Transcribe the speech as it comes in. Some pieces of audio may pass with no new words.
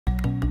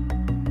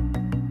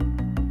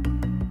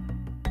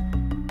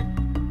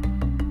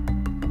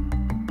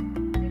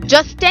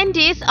Just 10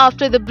 days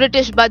after the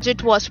British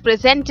budget was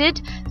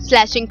presented,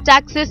 slashing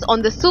taxes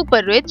on the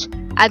super rich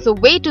as a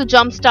way to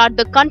jumpstart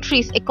the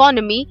country's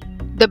economy,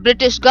 the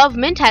British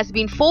government has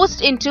been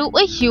forced into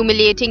a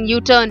humiliating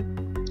U-turn.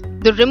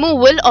 The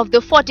removal of the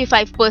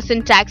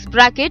 45% tax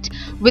bracket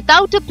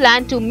without a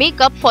plan to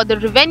make up for the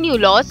revenue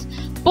loss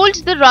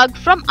pulled the rug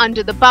from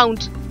under the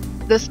pound.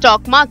 The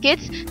stock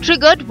markets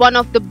triggered one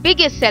of the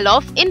biggest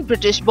sell-off in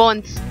British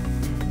bonds.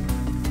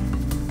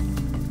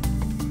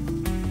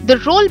 The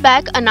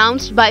rollback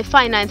announced by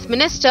Finance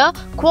Minister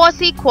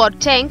Kwasi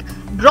Kwarteng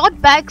brought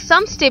back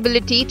some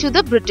stability to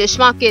the British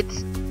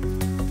markets.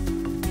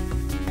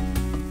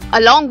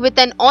 Along with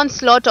an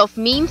onslaught of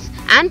memes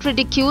and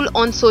ridicule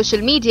on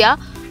social media,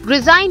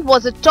 "Resign"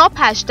 was a top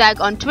hashtag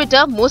on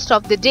Twitter most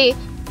of the day,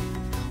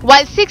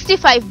 while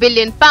 £65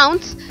 billion,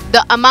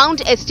 the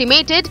amount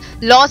estimated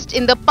lost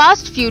in the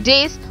past few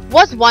days,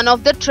 was one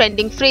of the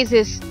trending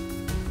phrases.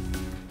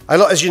 A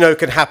lot, as you know,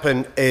 can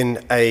happen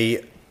in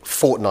a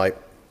fortnight,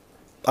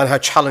 and how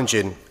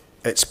challenging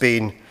it's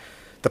been,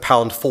 the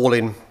pound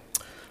falling,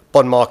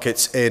 bond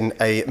markets in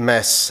a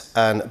mess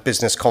and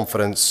business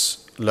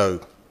confidence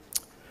low.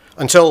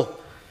 Until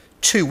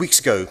 2 weeks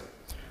ago,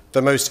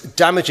 the most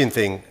damaging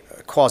thing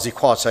Kwasi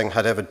Kwarteng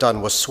had ever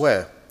done was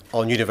swear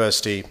on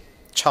University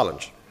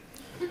Challenge.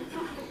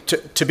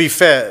 To be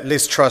fair,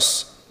 Liz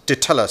Truss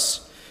did tell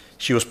us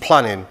she was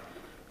planning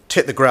to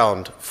hit the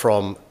ground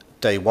from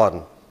day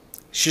one.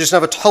 She just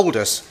never told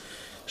us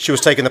she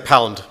was taking the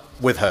pound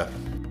with her.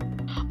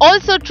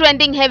 Also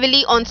trending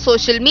heavily on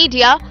social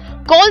media,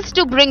 calls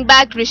to bring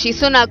back Rishi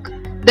Sunak,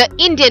 the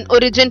Indian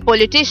origin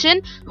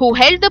politician who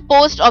held the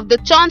post of the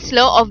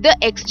Chancellor of the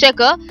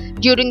Exchequer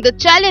during the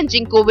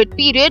challenging COVID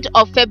period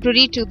of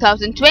February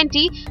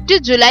 2020 to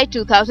July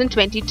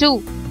 2022.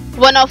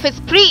 One of his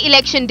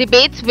pre-election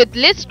debates with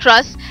Liz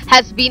Truss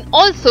has been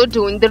also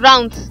doing the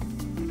rounds.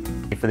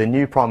 For the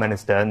new Prime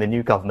Minister and the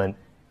new government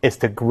is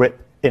to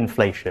grip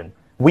inflation.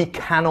 We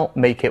cannot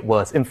make it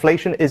worse.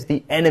 Inflation is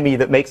the enemy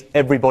that makes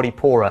everybody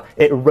poorer.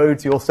 It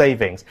erodes your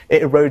savings.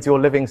 It erodes your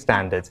living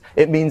standards.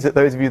 It means that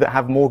those of you that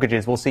have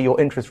mortgages will see your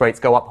interest rates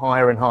go up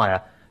higher and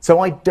higher. So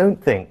I don't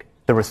think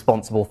the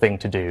responsible thing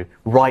to do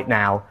right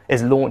now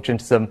is launch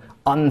into some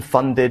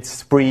unfunded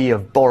spree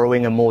of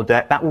borrowing and more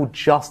debt. That will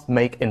just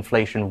make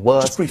inflation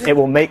worse. It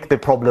will make the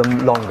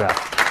problem longer.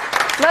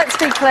 Let's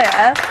be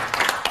clear.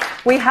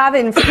 We have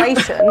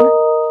inflation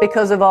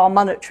because of our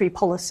monetary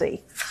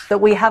policy, that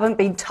we haven't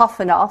been tough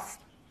enough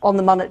on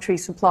the monetary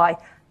supply.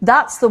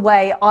 That's the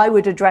way I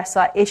would address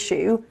that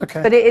issue.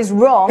 Okay. But it is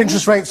wrong.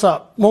 Interest rates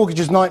up,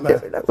 mortgages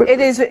nightmare. It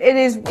is.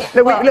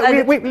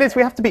 Liz,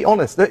 we have to be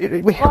honest.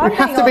 We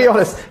have to be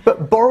honest.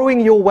 But borrowing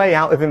your way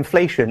out of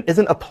inflation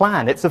isn't a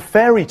plan, it's a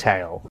fairy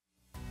tale.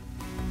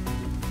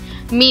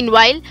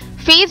 Meanwhile,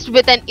 faced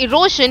with an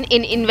erosion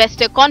in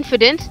investor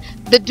confidence,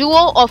 the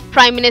duo of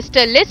Prime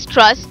Minister Liz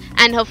Truss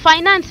and her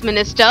Finance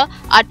Minister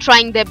are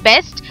trying their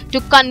best to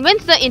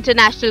convince the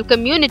international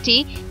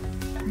community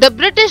the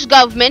British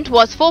government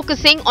was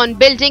focusing on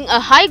building a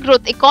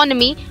high-growth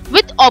economy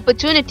with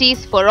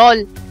opportunities for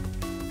all.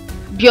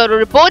 Bureau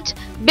Report,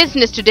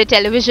 Business Today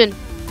Television.